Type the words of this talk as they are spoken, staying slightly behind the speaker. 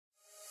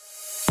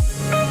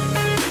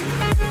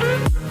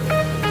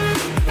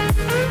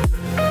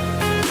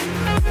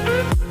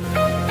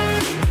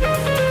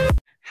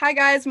Hi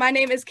guys, my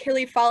name is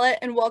Kaylee Follett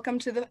and welcome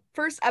to the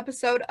first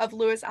episode of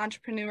Lewis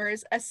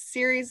Entrepreneurs, a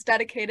series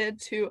dedicated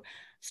to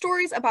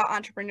stories about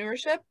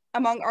entrepreneurship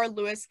among our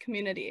Lewis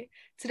community.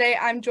 Today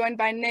I'm joined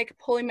by Nick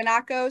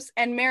Polimanakos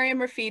and Miriam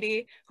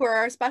Rafidi, who are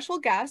our special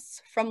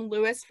guests from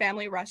Lewis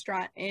Family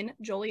Restaurant in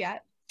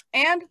Joliet,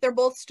 and they're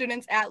both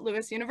students at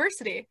Lewis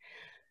University.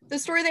 The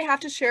story they have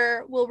to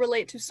share will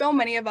relate to so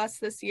many of us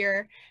this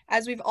year,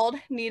 as we've all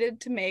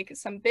needed to make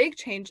some big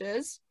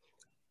changes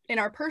in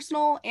our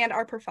personal and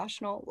our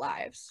professional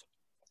lives.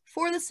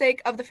 For the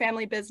sake of the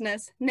family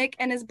business, Nick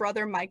and his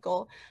brother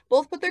Michael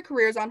both put their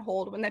careers on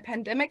hold when the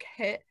pandemic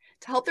hit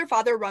to help their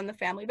father run the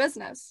family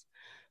business.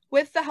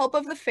 With the help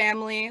of the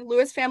family,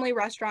 Lewis Family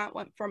Restaurant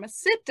went from a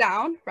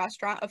sit-down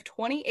restaurant of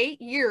 28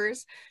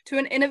 years to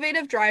an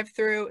innovative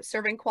drive-through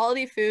serving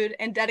quality food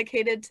and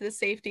dedicated to the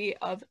safety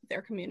of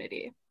their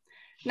community.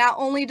 Not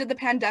only did the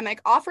pandemic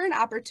offer an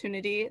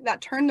opportunity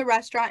that turned the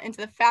restaurant into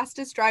the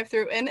fastest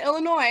drive-through in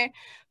Illinois,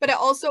 but it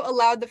also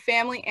allowed the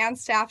family and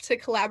staff to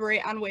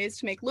collaborate on ways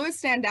to make Lewis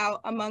stand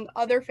out among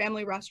other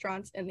family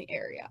restaurants in the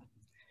area.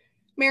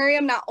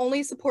 Miriam not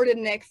only supported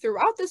Nick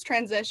throughout this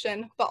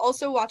transition, but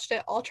also watched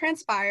it all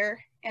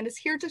transpire and is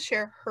here to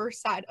share her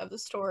side of the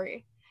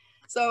story.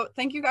 So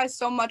thank you guys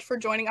so much for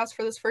joining us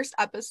for this first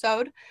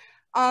episode.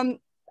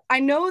 I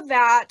know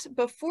that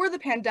before the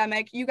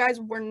pandemic, you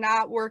guys were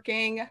not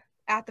working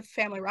at the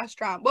family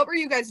restaurant. What were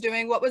you guys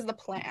doing? What was the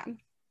plan?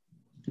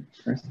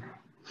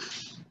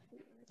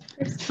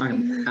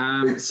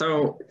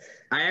 So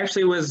I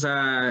actually was,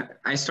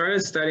 I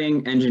started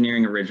studying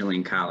engineering originally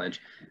in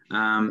college.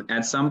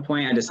 At some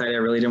point I decided I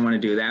really didn't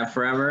want to do that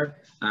forever,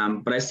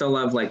 but I still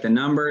loved like the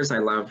numbers. I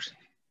loved,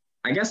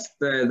 I guess,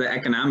 the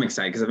economic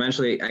side, because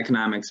eventually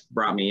economics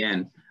brought me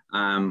in.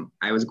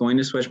 I was going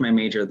to switch my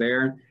major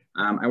there.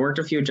 I worked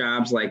a few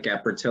jobs like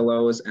at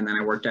Portillo's, and then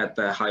I worked at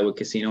the Hollywood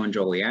Casino in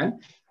Joliet.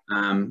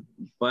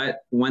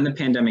 But when the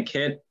pandemic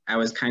hit, I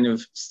was kind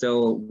of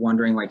still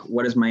wondering, like,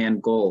 what is my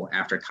end goal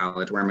after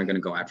college? Where am I going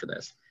to go after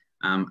this?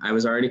 I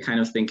was already kind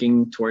of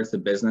thinking towards the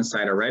business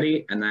side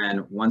already. And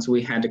then once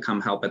we had to come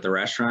help at the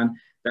restaurant,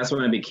 that's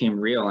when it became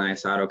real. And I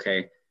thought,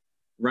 okay,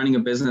 running a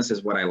business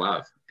is what I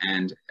love.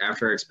 And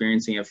after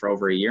experiencing it for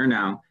over a year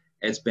now,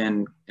 it's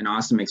been an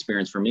awesome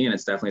experience for me. And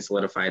it's definitely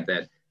solidified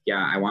that,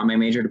 yeah, I want my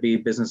major to be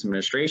business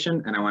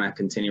administration, and I want to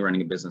continue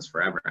running a business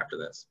forever after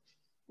this.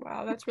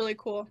 Wow, that's really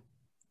cool.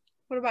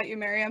 What about you,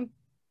 Miriam?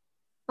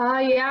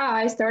 Yeah,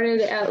 I started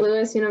at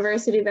Lewis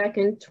University back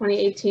in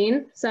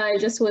 2018. So I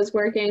just was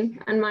working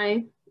on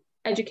my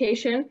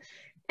education.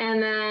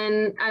 And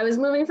then I was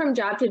moving from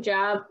job to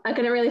job. I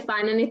couldn't really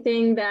find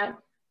anything that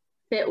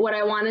fit what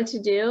I wanted to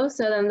do.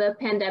 So then the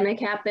pandemic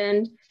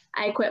happened.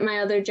 I quit my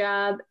other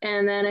job,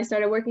 and then I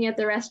started working at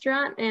the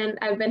restaurant, and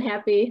I've been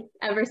happy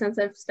ever since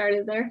I've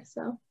started there.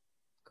 So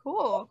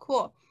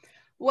cool.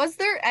 Was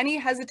there any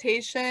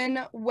hesitation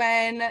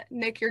when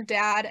Nick, your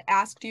dad,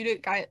 asked you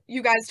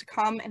guys to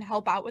come and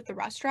help out with the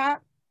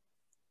restaurant?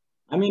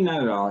 I mean,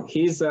 not at all.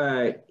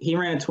 He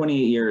ran 28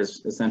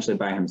 years essentially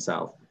by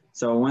himself.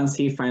 So once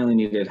he finally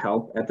needed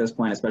help at this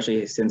point,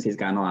 especially since he's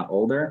gotten a lot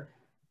older,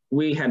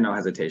 we had no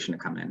hesitation to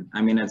come in.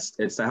 I mean, it's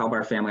to help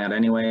our family out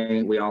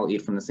anyway. We all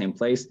eat from the same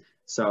place.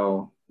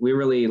 So we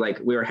really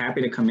we were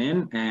happy to come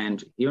in,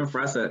 and even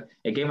for us, it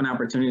gave an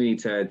opportunity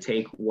to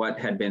take what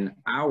had been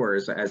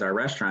ours as our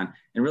restaurant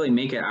and really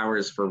make it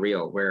ours for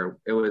real, where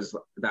it was,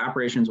 the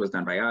operations was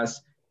done by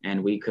us,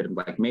 and we could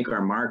make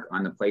our mark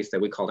on the place that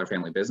we called our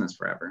family business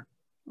forever.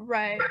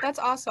 Right, that's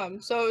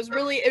awesome. So it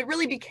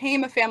really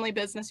became a family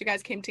business. You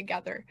guys came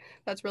together.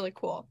 That's really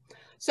cool.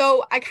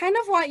 So I kind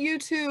of want you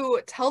to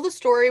tell the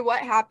story, what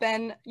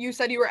happened. You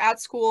said you were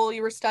at school,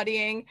 you were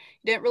studying,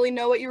 you didn't really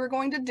know what you were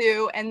going to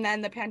do, and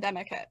then the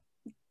pandemic hit.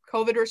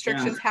 COVID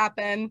restrictions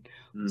happened.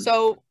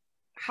 So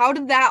how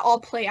did that all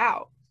play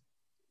out?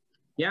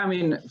 Yeah, I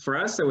mean, for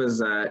us, it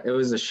was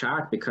a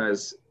shock,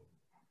 because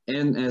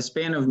in a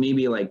span of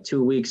maybe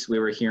 2 weeks, we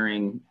were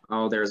hearing,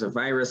 oh, there's a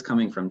virus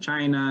coming from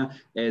China.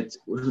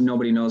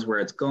 Nobody knows where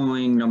it's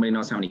going. Nobody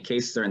knows how many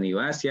cases are in the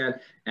US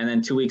yet. And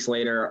then 2 weeks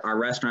later, our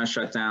restaurant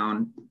shut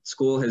down.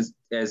 School has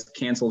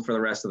canceled for the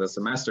rest of the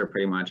semester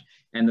pretty much.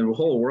 And the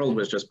whole world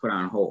was just put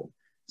on hold.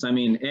 So, I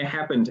mean, it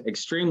happened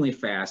extremely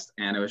fast,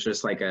 and it was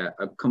just like a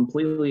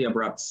completely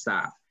abrupt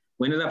stop.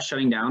 We ended up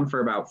shutting down for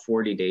about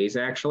 40 days,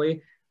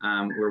 actually,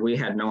 where we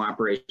had no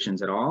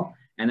operations at all.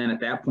 And then at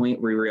that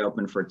point, we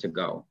reopened for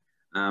to-go.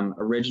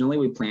 Originally,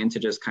 we planned to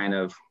just kind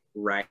of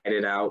ride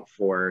it out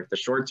for the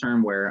short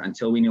term, where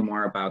until we knew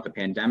more about the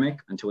pandemic,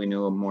 until we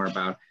knew more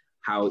about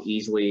how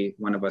easily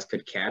one of us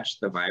could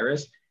catch the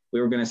virus, we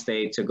were going to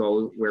stay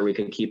to-go where we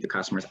could keep the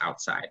customers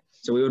outside.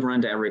 So we would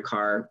run to every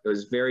car. It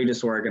was very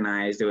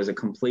disorganized. It was a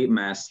complete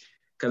mess.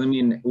 Because, I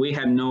mean, we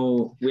had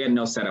no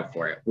setup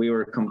for it. We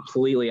were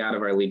completely out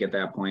of our league at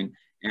that point.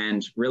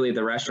 And really,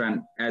 the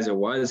restaurant as it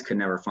was could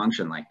never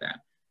function like that.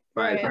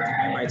 But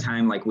time by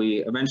time,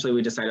 we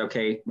eventually decided,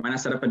 okay, why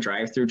not set up a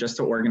drive-through just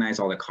to organize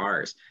all the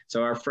cars?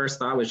 So our first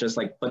thought was just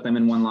put them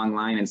in one long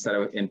line instead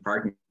of in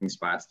parking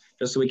spots,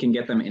 just so we can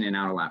get them in and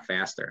out a lot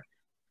faster.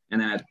 And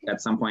then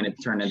at some point it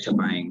turned into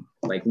buying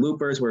like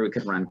loopers where we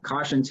could run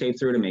caution tape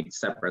through to make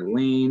separate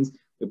lanes.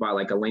 We bought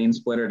like a lane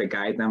splitter to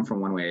guide them from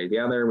one way to the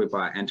other. We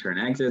bought enter and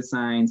exit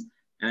signs.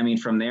 And I mean,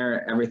 from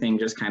there, everything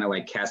just kind of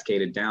like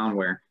cascaded down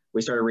where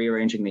we started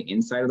rearranging the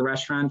inside of the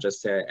restaurant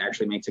just to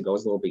actually make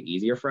to-goes a little bit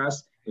easier for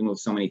us. We moved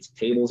so many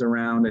tables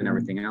around and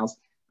everything else.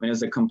 I mean, it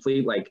was a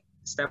complete like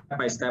step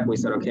by step. We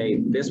said, okay,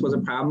 this was a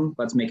problem.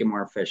 Let's make it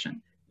more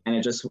efficient. And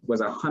it just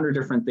was 100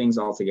 different things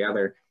all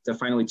together to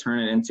finally turn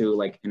it into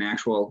like an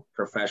actual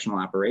professional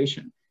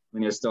operation. I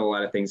mean, there's still a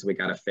lot of things that we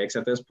got to fix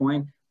at this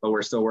point, but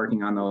we're still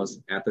working on those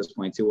at this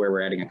point too, where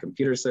we're adding a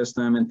computer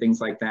system and things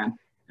like that.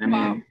 And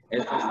I mean,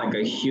 it's just like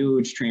a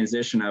huge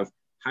transition of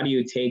how do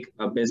you take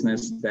a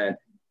business that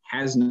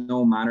has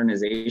no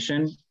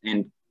modernization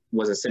and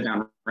was a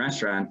sit-down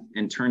restaurant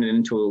and turn it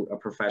into a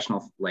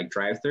professional like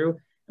drive-through.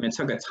 I mean, it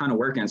took a ton of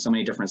work and so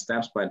many different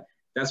steps, but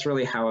that's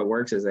really how it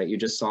works, is that you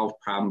just solve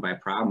problem by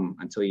problem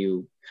until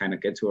you kind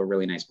of get to a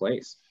really nice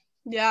place.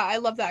 Yeah, I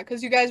love that,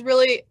 because you guys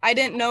really, I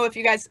didn't know if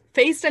you guys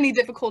faced any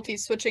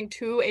difficulties switching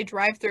to a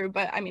drive-through,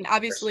 but I mean,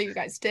 obviously you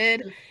guys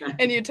did,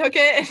 and you took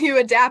it and you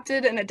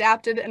adapted and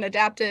adapted and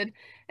adapted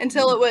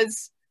until it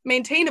was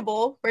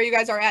maintainable where you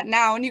guys are at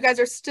now, and you guys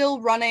are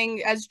still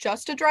running as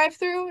just a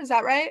drive-through, is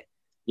that right?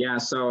 Yeah,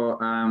 so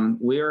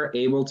we were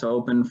able to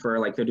open for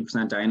like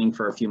 50% dining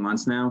for a few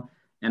months now,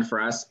 and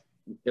for us,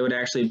 it would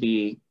actually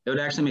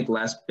make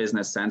less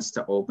business sense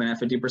to open at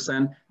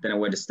 50% than it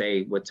would to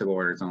stay with to-go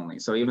orders only.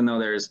 So even though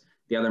there's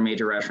the other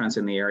major restaurants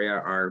in the area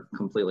are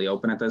completely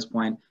open at this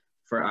point,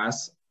 for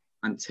us,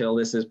 until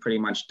this is pretty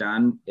much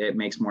done, it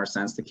makes more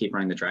sense to keep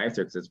running the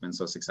drive-through because it's been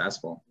so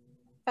successful.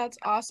 That's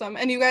awesome.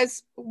 And you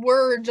guys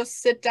were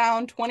just sit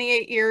down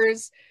 28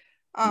 years.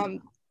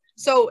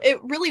 So it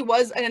really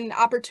was an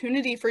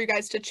opportunity for you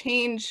guys to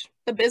change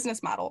the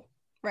business model,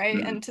 right?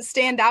 Mm-hmm. And to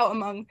stand out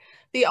among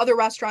the other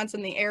restaurants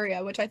in the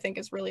area, which I think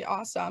is really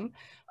awesome.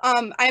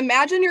 I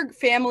imagine your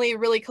family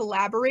really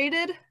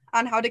collaborated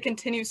on how to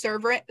continue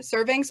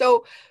serving.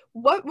 So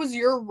what was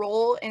your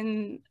role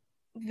in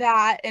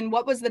that, and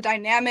what was the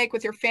dynamic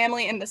with your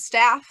family and the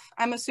staff,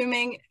 I'm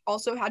assuming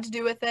also had to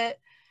do with it?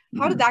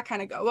 How did that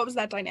kind of go? What was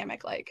that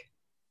dynamic like?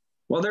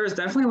 Well, there was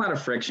definitely a lot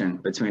of friction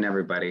between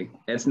everybody.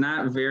 It's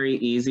not very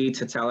easy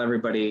to tell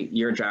everybody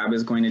your job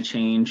is going to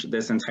change,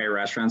 this entire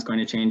restaurant's going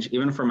to change.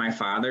 Even for my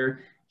father,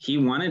 he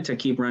wanted to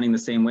keep running the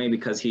same way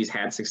because he's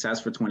had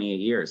success for 28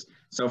 years.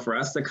 So for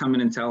us to come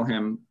in and tell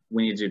him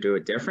we need to do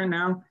it different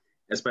now,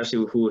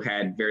 especially who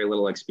had very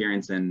little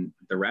experience in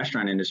the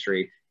restaurant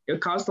industry,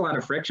 it caused a lot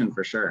of friction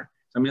for sure.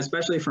 So, I mean,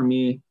 especially for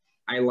me,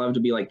 I love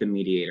to be like the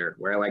mediator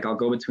where like I'll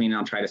go between and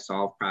I'll try to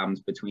solve problems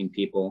between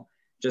people,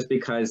 just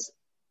because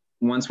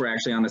once we're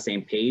actually on the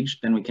same page,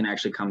 then we can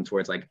actually come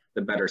towards like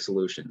the better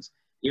solutions.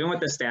 Even with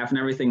the staff and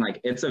everything,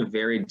 like it's a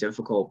very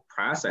difficult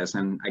process.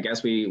 And I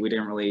guess we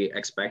didn't really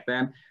expect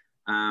that.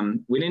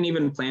 We didn't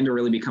even plan to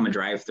really become a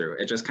drive-through.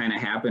 It just kind of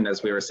happened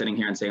as we were sitting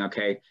here and saying,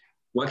 okay,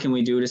 what can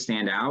we do to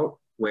stand out?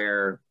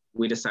 Where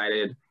we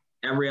decided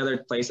every other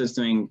place is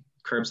doing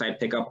curbside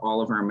pickup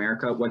all over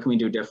America. What can we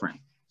do different?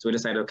 So we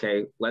decided,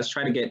 okay, let's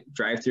try to get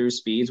drive-through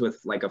speeds with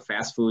like a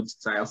fast food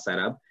style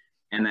setup,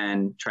 and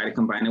then try to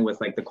combine it with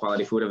like the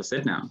quality food of a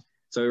sit down.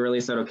 So we really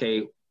said,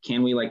 okay,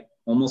 can we like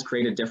almost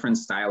create a different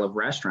style of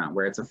restaurant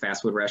where it's a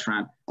fast food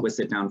restaurant with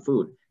sit down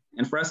food?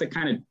 And for us, it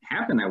kind of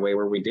happened that way,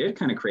 where we did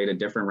kind of create a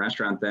different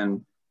restaurant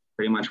than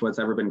pretty much what's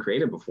ever been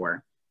created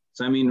before.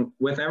 So, I mean,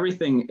 with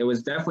everything, it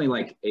was definitely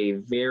like a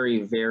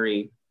very,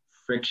 very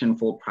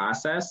frictionful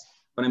process.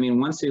 But I mean,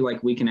 once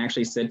we can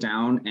actually sit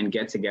down and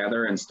get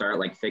together and start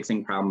like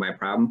fixing problem by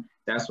problem,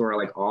 that's where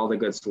like all the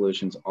good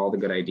solutions, all the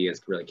good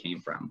ideas really came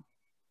from.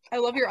 I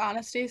love your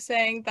honesty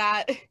saying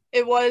that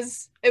it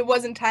was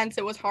intense.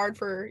 It was hard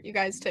for you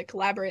guys to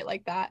collaborate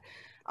like that.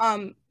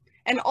 And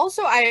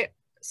also I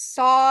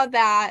saw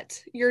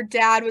that your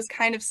dad was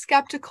kind of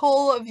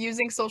skeptical of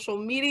using social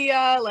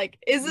media. Like,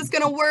 is this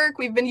going to work?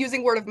 We've been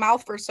using word of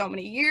mouth for so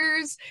many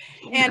years.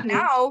 And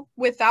now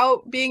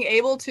without being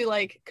able to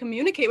like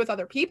communicate with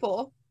other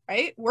people,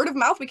 right? Word of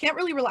mouth, we can't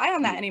really rely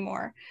on that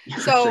anymore.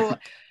 So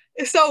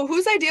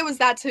whose idea was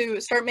that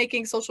to start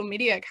making social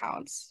media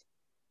accounts?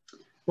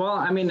 Well,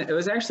 I mean, it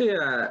was actually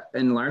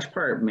in large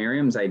part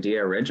Miriam's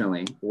idea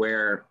originally,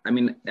 where, I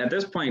mean, at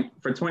this point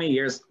for 20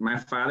 years, my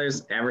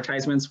father's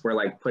advertisements were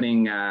like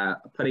putting a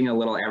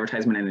little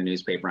advertisement in a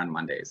newspaper on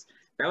Mondays.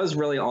 That was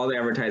really all the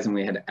advertising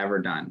we had ever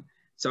done.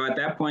 So at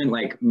that point,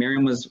 like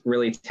Miriam was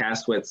really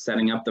tasked with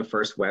setting up the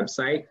first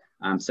website,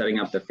 setting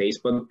up the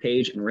Facebook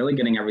page, and really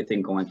getting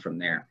everything going from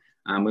there.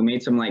 We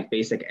made some like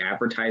basic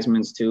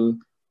advertisements too,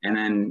 and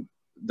then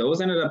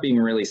those ended up being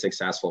really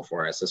successful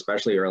for us,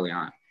 especially early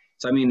on.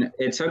 So, I mean,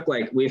 it took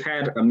like, we've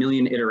had a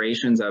million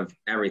iterations of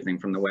everything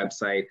from the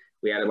website.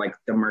 We added like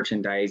the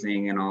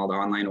merchandising and all the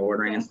online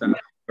ordering and stuff.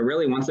 But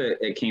really, once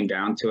it came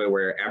down to it,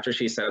 where after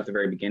she said at the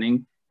very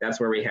beginning,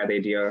 that's where we had the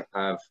idea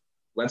of,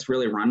 let's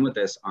really run with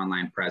this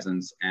online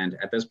presence. And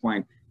at this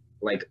point,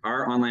 like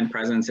our online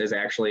presence is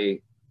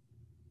actually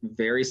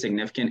very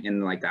significant in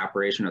like the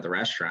operation of the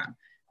restaurant.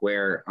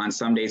 where on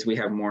some days we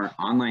have more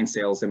online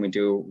sales than we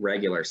do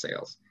regular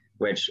sales,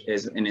 which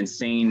is an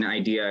insane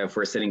idea if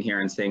we're sitting here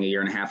and saying a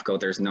year and a half ago,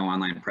 there's no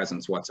online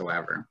presence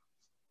whatsoever.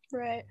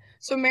 Right.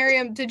 So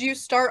Miriam, how did you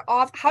start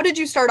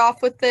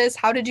off with this?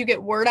 How did you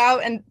get word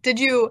out? And did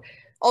you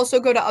also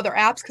go to other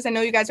apps? Because I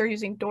know you guys are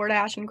using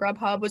DoorDash and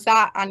Grubhub. Was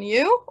that on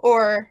you,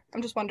 or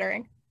I'm just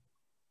wondering?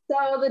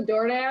 So the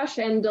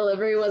DoorDash and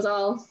delivery was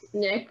all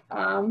Nick,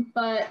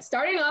 but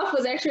starting off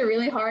was actually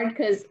really hard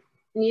because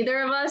neither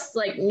of us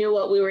like knew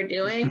what we were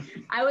doing.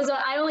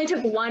 I only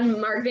took one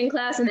marketing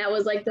class, and that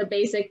was like the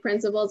basic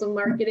principles of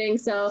marketing.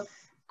 So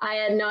I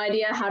had no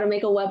idea how to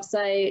make a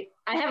website.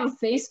 I have a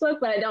Facebook,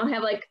 but I don't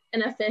have like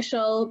an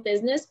official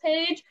business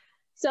page.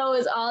 So it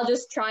was all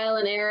just trial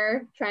and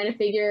error, trying to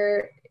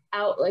figure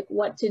out like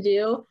what to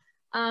do.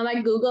 I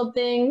Googled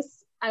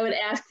things. I would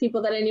ask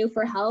people that I knew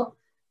for help.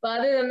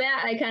 But other than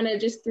that, I kind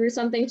of just threw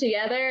something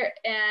together,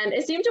 and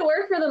it seemed to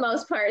work for the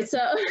most part. So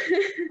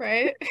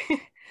right.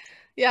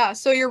 Yeah.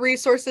 So your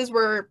resources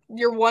were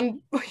your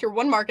one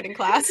marketing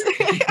class,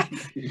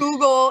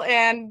 Google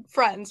and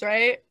friends,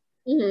 right?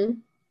 Mm-hmm.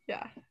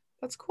 Yeah.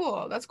 That's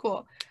cool. That's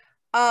cool.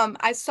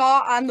 I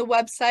saw on the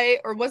website,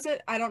 or was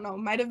it, I don't know,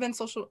 might have been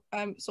social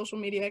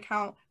media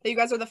account, that you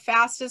guys are the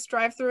fastest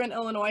drive-through in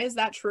Illinois. Is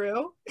that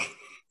true?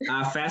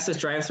 Fastest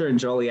drive-through in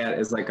Joliet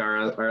is like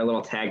our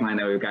little tagline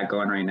that we've got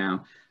going right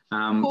now.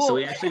 Cool. So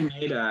we actually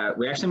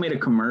made a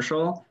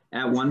commercial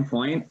at one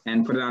point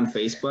and put it on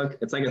Facebook.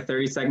 It's like a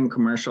 30-second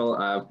commercial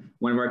of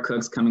one of our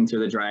cooks coming through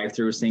the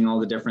drive-through, seeing all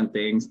the different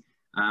things.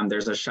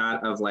 There's a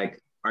shot of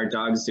like our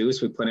dog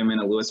Zeus. We put him in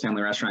a Lewis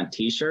Family Restaurant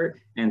t-shirt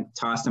and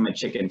tossed him a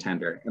chicken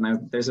tender.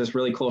 And there's this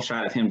really cool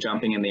shot of him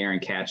jumping in the air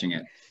and catching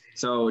it.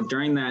 So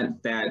during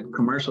that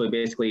commercial, we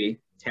basically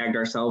tagged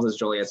ourselves as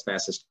Joliet's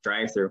fastest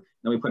drive-through.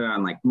 Then we put it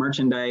on like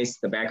merchandise.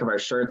 The back of our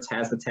shirts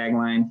has the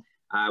tagline.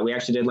 We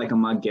actually did like a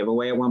mug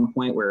giveaway at one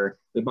point where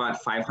we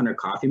bought 500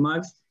 coffee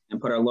mugs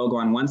and put our logo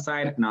on one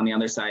side, and on the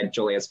other side,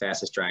 Joliet's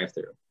fastest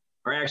drive-through.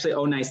 Or actually,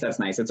 oh, nice, that's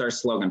nice. It's our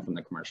slogan from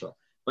the commercial,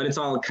 but it's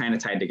all kind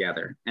of tied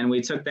together. And we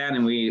took that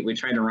and we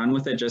tried to run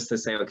with it just to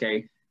say,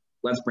 okay,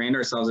 let's brand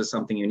ourselves as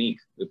something unique.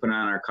 We put it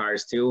on our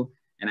cars too.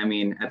 And I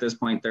mean, at this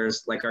point,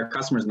 there's like our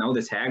customers know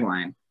the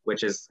tagline,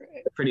 which is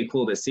pretty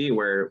cool to see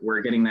where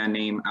we're getting that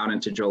name out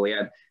into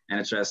Joliet. And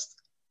it's just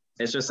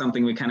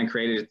something we kind of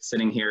created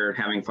sitting here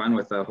having fun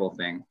with the whole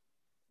thing.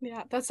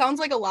 Yeah, that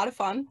sounds like a lot of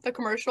fun. The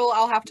commercial,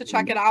 I'll have to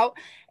check it out.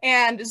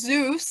 And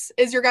Zeus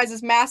is your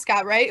guys'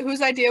 mascot, right?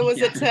 Whose idea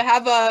was it to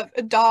have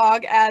a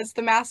dog as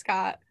the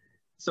mascot?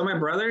 So my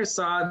brother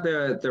saw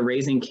the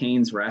Raising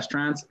Cane's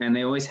restaurants, and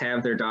they always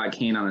have their dog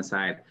Cane on the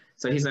side.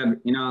 So he said,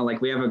 like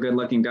we have a good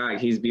looking dog.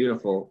 He's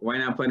beautiful. Why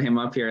not put him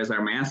up here as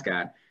our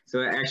mascot?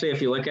 So actually,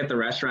 if you look at the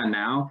restaurant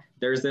now,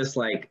 there's this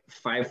like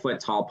 5-foot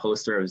tall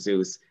poster of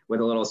Zeus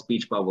with a little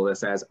speech bubble that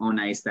says, "Oh,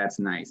 nice, that's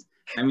nice."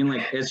 I mean,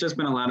 like, it's just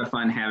been a lot of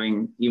fun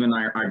having even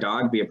our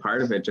dog be a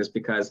part of it, just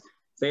because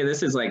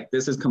this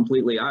is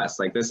completely us.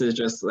 Like, this is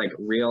just like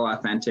real,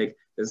 authentic.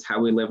 This is how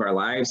we live our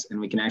lives, and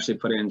we can actually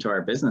put it into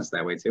our business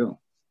that way too.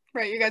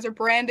 Right. You guys are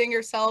branding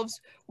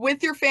yourselves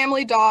with your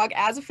family dog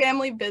as a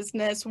family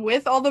business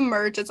with all the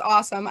merch. It's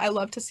awesome. I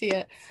love to see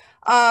it.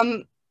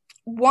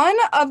 One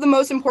of the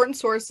most important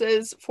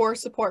sources for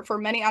support for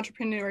many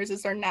entrepreneurs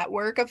is their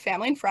network of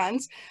family and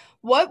friends.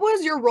 What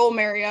was your role,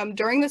 Miriam,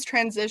 during this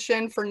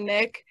transition for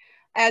Nick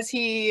as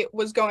he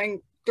was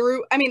going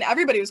through? I mean,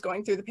 everybody was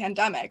going through the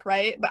pandemic,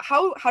 right? But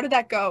how did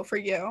that go for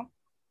you?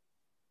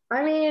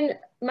 I mean,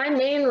 my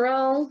main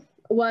role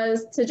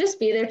was to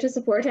just be there to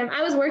support him.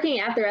 I was working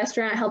at the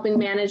restaurant, helping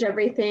manage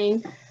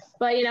everything.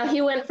 But,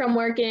 he went from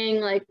working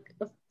like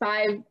a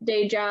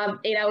 5-day job,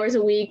 8 hours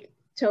a week,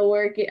 to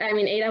work, 8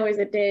 hours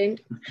a day,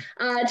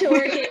 to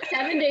working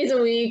 7 days a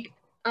week,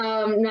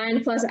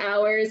 9+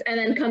 hours, and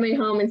then coming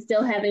home and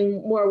still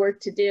having more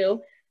work to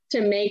do to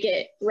make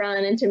it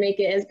run and to make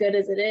it as good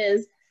as it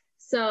is.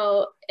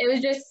 So it was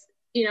just,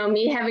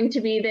 me having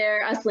to be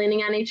there, us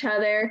leaning on each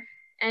other,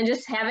 and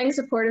just having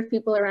supportive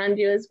people around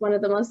you is one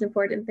of the most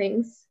important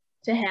things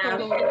to have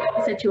in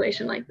a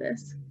situation like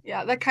this.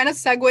 Yeah, that kind of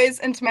segues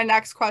into my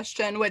next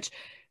question, which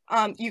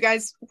you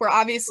guys were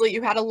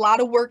you had a lot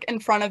of work in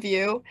front of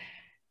you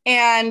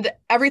and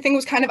everything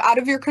was kind of out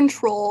of your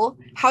control.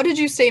 How did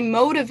you stay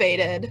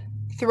motivated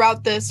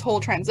throughout this whole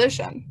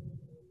transition?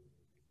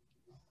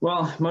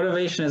 Well,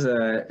 motivation is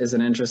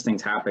an interesting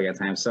topic at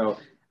times. So,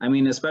 I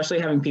mean, especially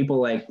having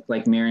people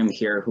like Miriam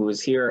here, who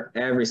is here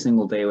every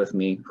single day with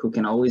me, who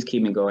can always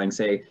keep me going.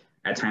 Say,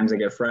 at times I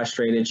get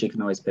frustrated, she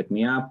can always pick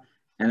me up.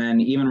 And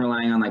then even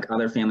relying on like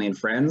other family and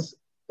friends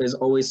is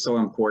always so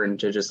important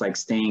to just like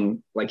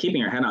keeping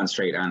your head on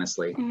straight,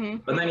 honestly. Mm-hmm.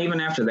 But then even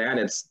after that,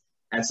 it's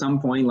at some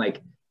point,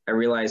 like I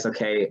realized,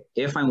 okay,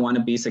 if I want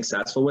to be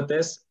successful with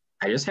this,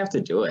 I just have to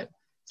do it.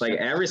 It's like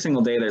every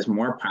single day, there's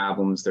more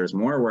problems, there's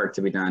more work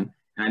to be done.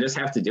 And I just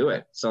have to do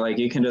it. So like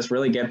you can just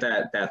really get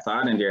that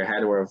thought into your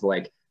head where of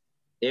like,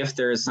 if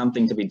there's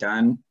something to be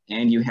done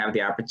and you have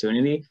the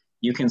opportunity,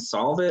 you can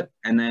solve it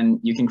and then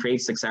you can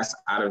create success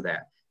out of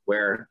that.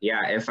 Where,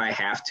 yeah, if I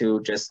have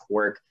to just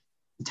work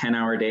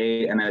 10-hour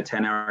day and then a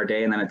 10-hour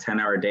day and then a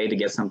 10-hour day to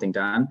get something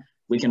done,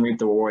 we can reap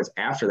the rewards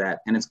after that.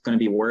 And it's going to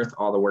be worth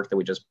all the work that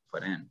we just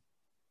put in.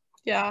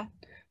 Yeah.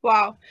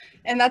 Wow.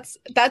 And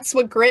that's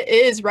what grit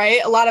is,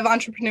 right? A lot of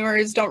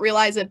entrepreneurs don't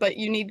realize it, but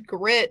you need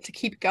grit to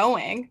keep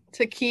going,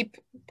 to keep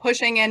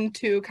pushing and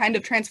to kind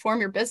of transform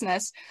your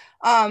business.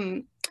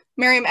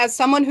 Miriam, as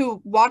someone who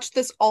watched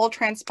this all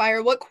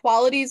transpire, what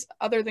qualities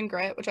other than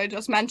grit, which I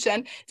just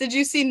mentioned, did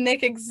you see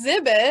Nick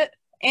exhibit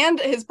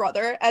and his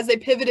brother as they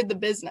pivoted the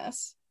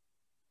business?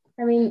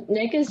 I mean,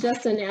 Nick is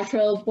just a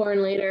natural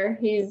born leader.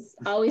 He's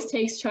always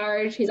takes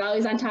charge. He's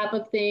always on top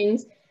of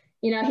things.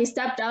 You know, he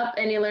stepped up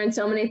and he learned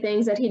so many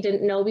things that he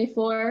didn't know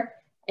before.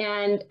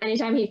 And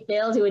anytime he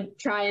failed, he would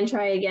try and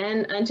try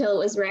again until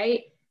it was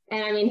right.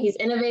 And I mean, he's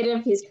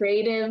innovative, he's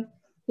creative,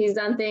 he's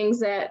done things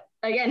that,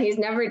 again, he's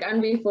never done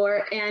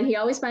before. And he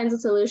always finds a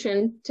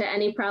solution to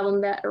any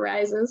problem that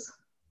arises.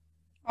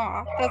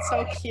 Aw, that's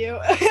so cute.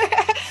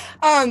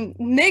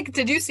 Nick,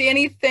 did you see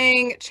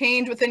anything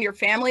change within your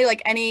family?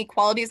 Like any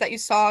qualities that you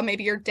saw,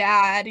 maybe your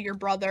dad, your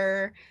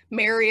brother,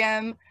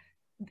 Miriam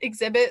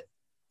exhibit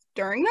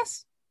during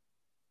this?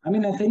 I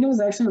mean, I think it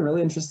was actually a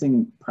really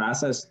interesting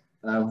process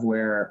of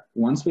where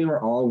once we were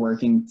all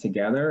working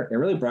together, it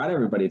really brought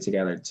everybody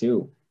together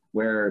too.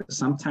 Where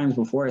sometimes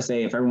before, I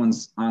say, if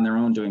everyone's on their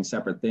own doing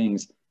separate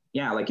things,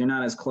 yeah, like you're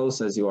not as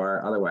close as you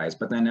are otherwise.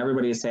 But then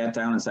everybody sat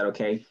down and said,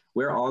 okay,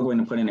 we're all going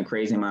to put in a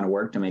crazy amount of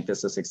work to make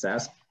this a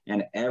success.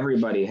 And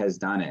everybody has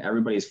done it.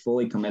 Everybody's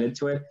fully committed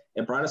to it.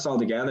 It brought us all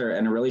together,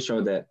 and it really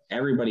showed that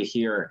everybody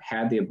here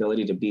had the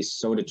ability to be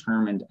so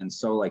determined and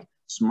so like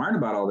smart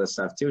about all this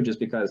stuff too, just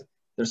because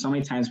there's so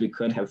many times we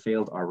could have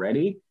failed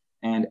already,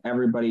 and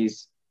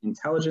everybody's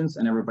intelligence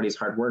and everybody's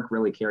hard work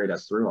really carried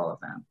us through all of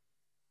that.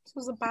 This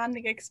was a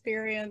bonding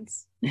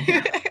experience.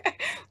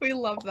 We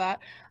love that.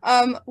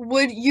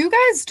 Would you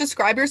guys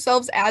describe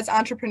yourselves as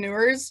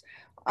entrepreneurs?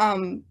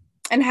 And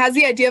has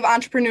the idea of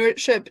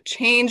entrepreneurship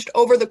changed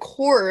over the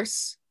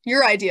course,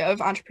 your idea of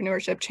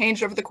entrepreneurship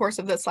changed over the course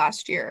of this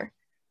last year?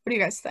 What do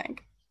you guys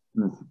think?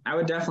 I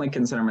would definitely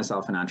consider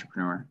myself an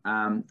entrepreneur.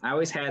 I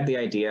always had the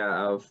idea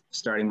of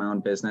starting my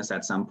own business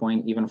at some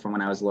point, even from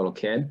when I was a little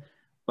kid.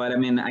 But I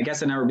mean, I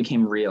guess it never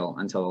became real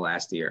until the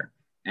last year.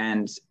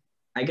 And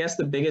I guess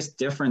the biggest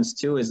difference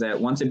too is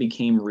that once it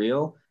became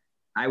real,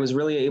 I was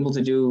really able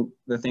to do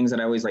the things that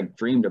I always like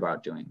dreamed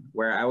about doing,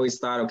 where I always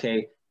thought,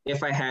 okay,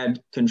 if I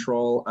had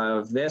control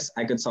of this,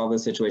 I could solve the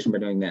situation by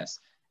doing this.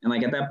 And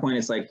like at that point,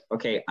 it's like,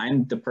 okay,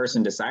 I'm the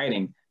person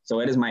deciding. So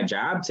it is my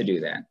job to do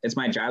that. It's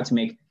my job to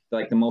make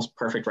like the most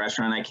perfect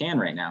restaurant I can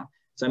right now.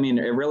 So, I mean,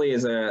 it really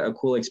is a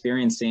cool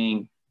experience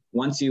seeing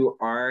once you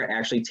are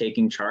actually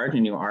taking charge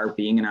and you are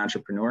being an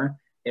entrepreneur,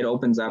 it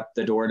opens up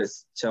the door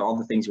to all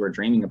the things you were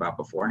dreaming about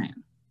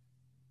beforehand.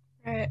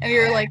 Right. And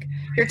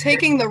you're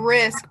taking the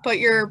risk, but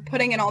you're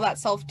putting in all that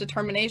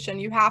self-determination.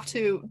 You have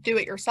to do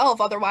it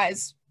yourself.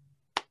 Otherwise,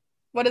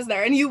 what is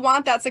there? And you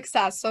want that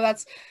success. So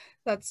that's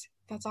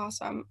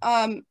awesome.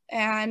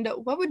 And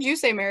what would you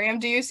say, Miriam?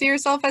 Do you see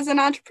yourself as an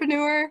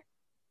entrepreneur?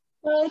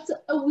 Well, it's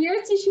a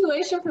weird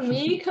situation for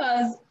me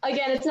because,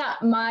 again, it's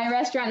not my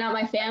restaurant, not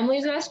my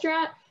family's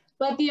restaurant,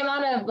 but the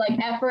amount of like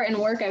effort and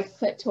work I've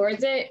put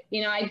towards it,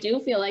 you know, I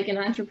do feel like an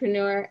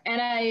entrepreneur. And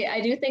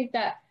I do think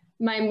that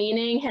my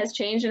meaning has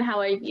changed and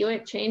how I view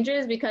it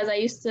changes, because I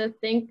used to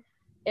think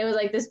it was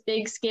like this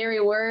big,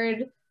 scary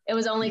word. It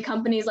was only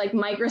companies like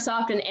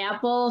Microsoft and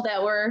Apple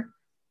that were,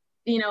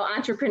 you know,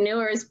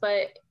 entrepreneurs.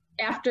 But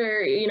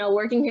after, you know,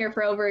 working here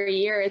for over a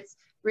year, it's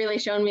really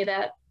shown me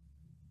that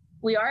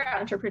we are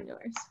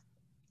entrepreneurs.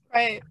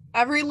 Right.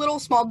 Every little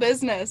small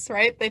business,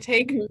 right?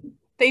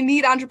 They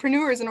need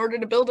entrepreneurs in order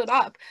to build it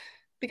up,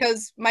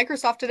 because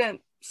Microsoft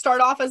didn't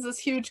start off as this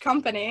huge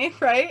company,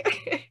 right?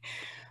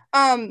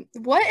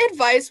 What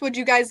advice would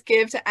you guys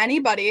give to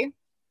anybody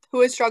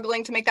who is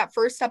struggling to make that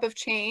first step of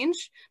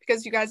change?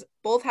 Because you guys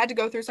both had to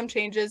go through some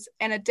changes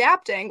and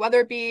adapting,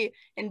 whether it be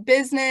in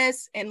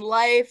business, in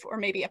life, or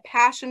maybe a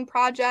passion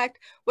project.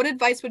 What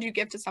advice would you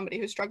give to somebody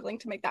who's struggling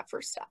to make that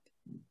first step?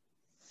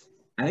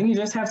 I think you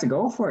just have to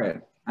go for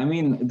it. I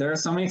mean, there are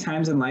so many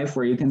times in life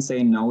where you can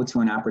say no to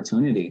an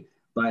opportunity,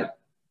 but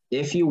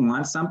if you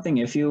want something,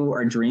 if you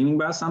are dreaming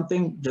about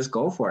something, just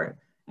go for it.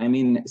 I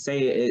mean,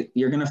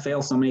 you're going to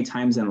fail so many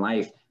times in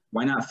life.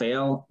 Why not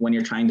fail when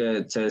you're trying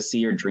to see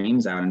your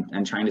dreams out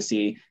and trying to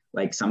see,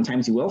 like,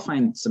 sometimes you will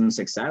find some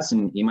success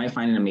and you might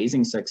find an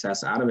amazing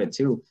success out of it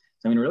too.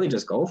 So, I mean, really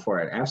just go for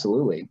it.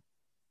 Absolutely.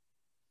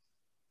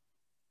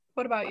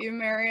 What about you,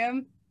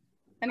 Miriam?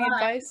 Any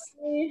advice?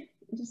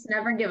 Just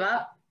never give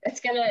up. It's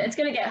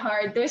gonna get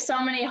hard. There's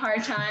so many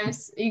hard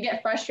times. You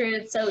get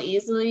frustrated so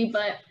easily,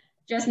 but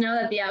just know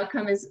that the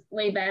outcome is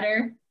way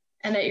better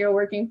and that you're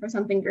working for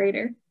something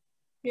greater.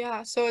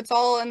 Yeah, so it's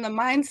all in the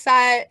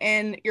mindset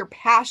and your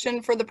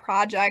passion for the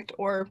project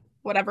or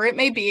whatever it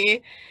may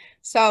be.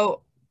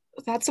 So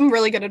that's some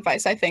really good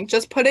advice, I think.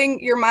 Just putting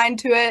your mind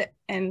to it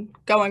and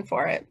going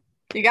for it.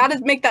 You got to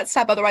make that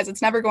step, otherwise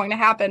it's never going to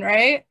happen,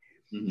 right?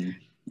 Mm-hmm.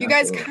 You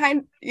guys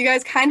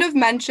kind of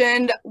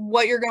mentioned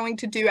what you're going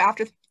to do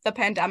after the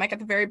pandemic at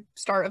the very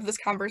start of this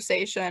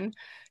conversation.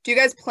 Do you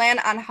guys plan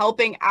on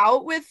helping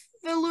out with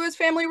the Lewis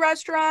Family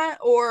Restaurant,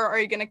 or are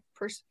you going to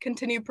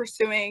continue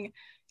pursuing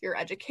your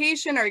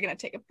education? Are you going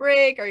to take a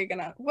break? What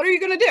are you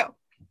going to do?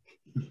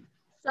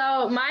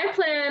 So my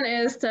plan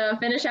is to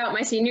finish out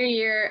my senior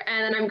year,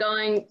 and then I'm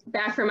going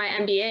back for my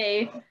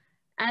MBA.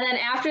 And then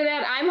after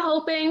that, I'm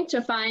hoping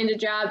to find a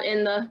job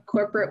in the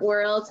corporate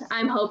world.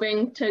 I'm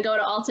hoping to go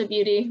to Ulta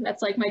Beauty.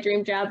 That's like my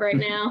dream job right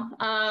now.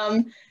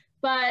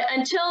 But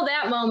until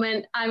that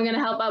moment, I'm going to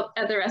help out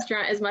at the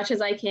restaurant as much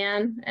as I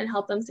can and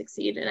help them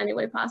succeed in any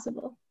way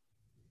possible.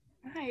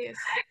 Nice.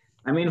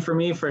 I mean, for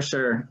me, for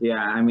sure.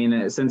 Yeah. I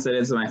mean, since it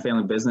is my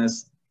family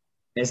business,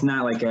 it's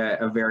not like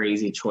a very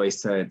easy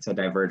choice to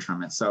diverge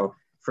from it. So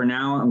for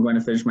now, I'm going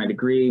to finish my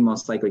degree,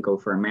 most likely go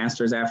for a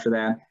master's after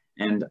that,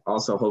 and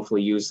also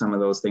hopefully use some of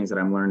those things that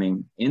I'm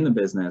learning in the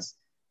business.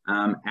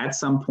 At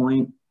some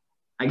point,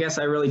 I guess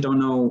I really don't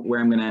know where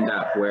I'm going to end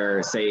up,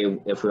 where say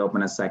if we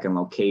open a second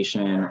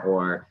location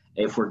or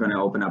if we're going to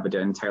open up an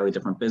entirely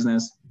different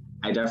business.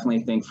 I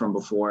definitely think from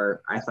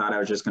before, I thought I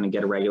was just going to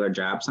get a regular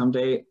job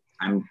someday.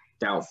 I'm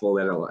doubtful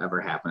that it'll ever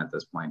happen at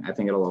this point. I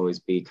think it'll always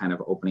be kind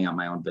of opening up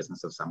my own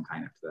business of some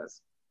kind after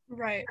this.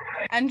 Right.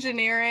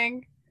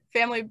 Engineering,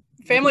 family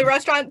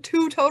restaurant,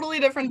 two totally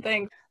different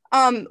things.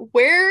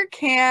 Where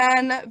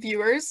can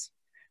viewers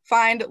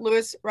find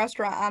Lewis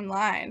Restaurant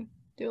online?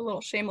 Do a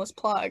little shameless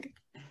plug.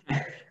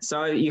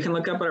 So you can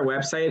look up at our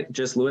website,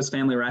 just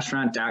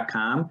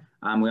lewisfamilyrestaurant.com.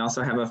 We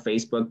also have a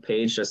Facebook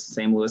page, just the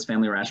same Lewis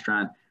Family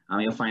Restaurant.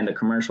 You'll find the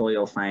commercial,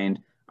 you'll find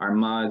our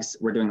mugs.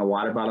 We're doing a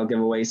water bottle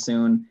giveaway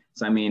soon.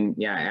 So, I mean,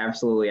 yeah,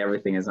 absolutely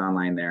everything is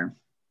online there.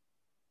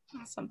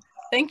 Awesome.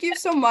 Thank you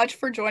so much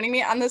for joining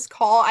me on this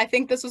call. I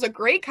think this was a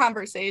great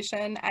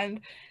conversation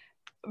and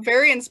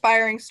very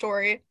inspiring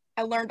story.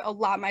 I learned a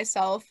lot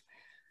myself.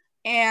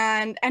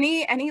 And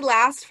any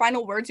last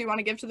final words you want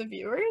to give to the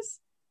viewers?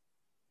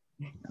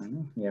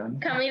 Yeah.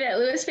 Come eat at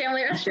Lewis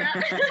Family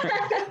Restaurant.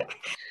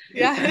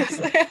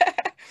 Yes.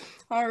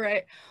 All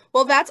right.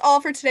 Well, that's all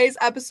for today's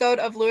episode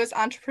of Lewis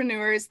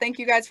Entrepreneurs. Thank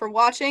you guys for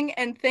watching,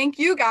 and thank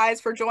you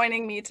guys for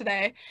joining me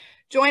today.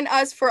 Join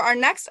us for our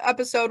next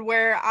episode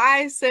where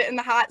I sit in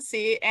the hot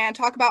seat and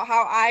talk about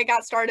how I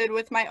got started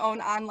with my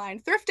own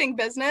online thrifting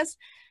business.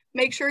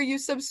 Make sure you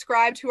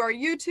subscribe to our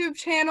YouTube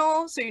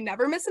channel so you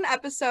never miss an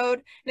episode.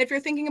 And if you're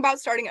thinking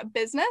about starting a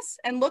business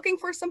and looking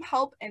for some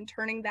help in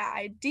turning that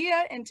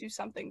idea into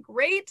something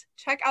great,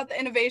 check out the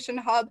Innovation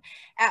Hub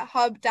at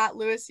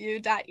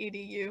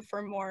hub.lewisu.edu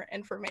for more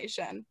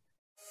information.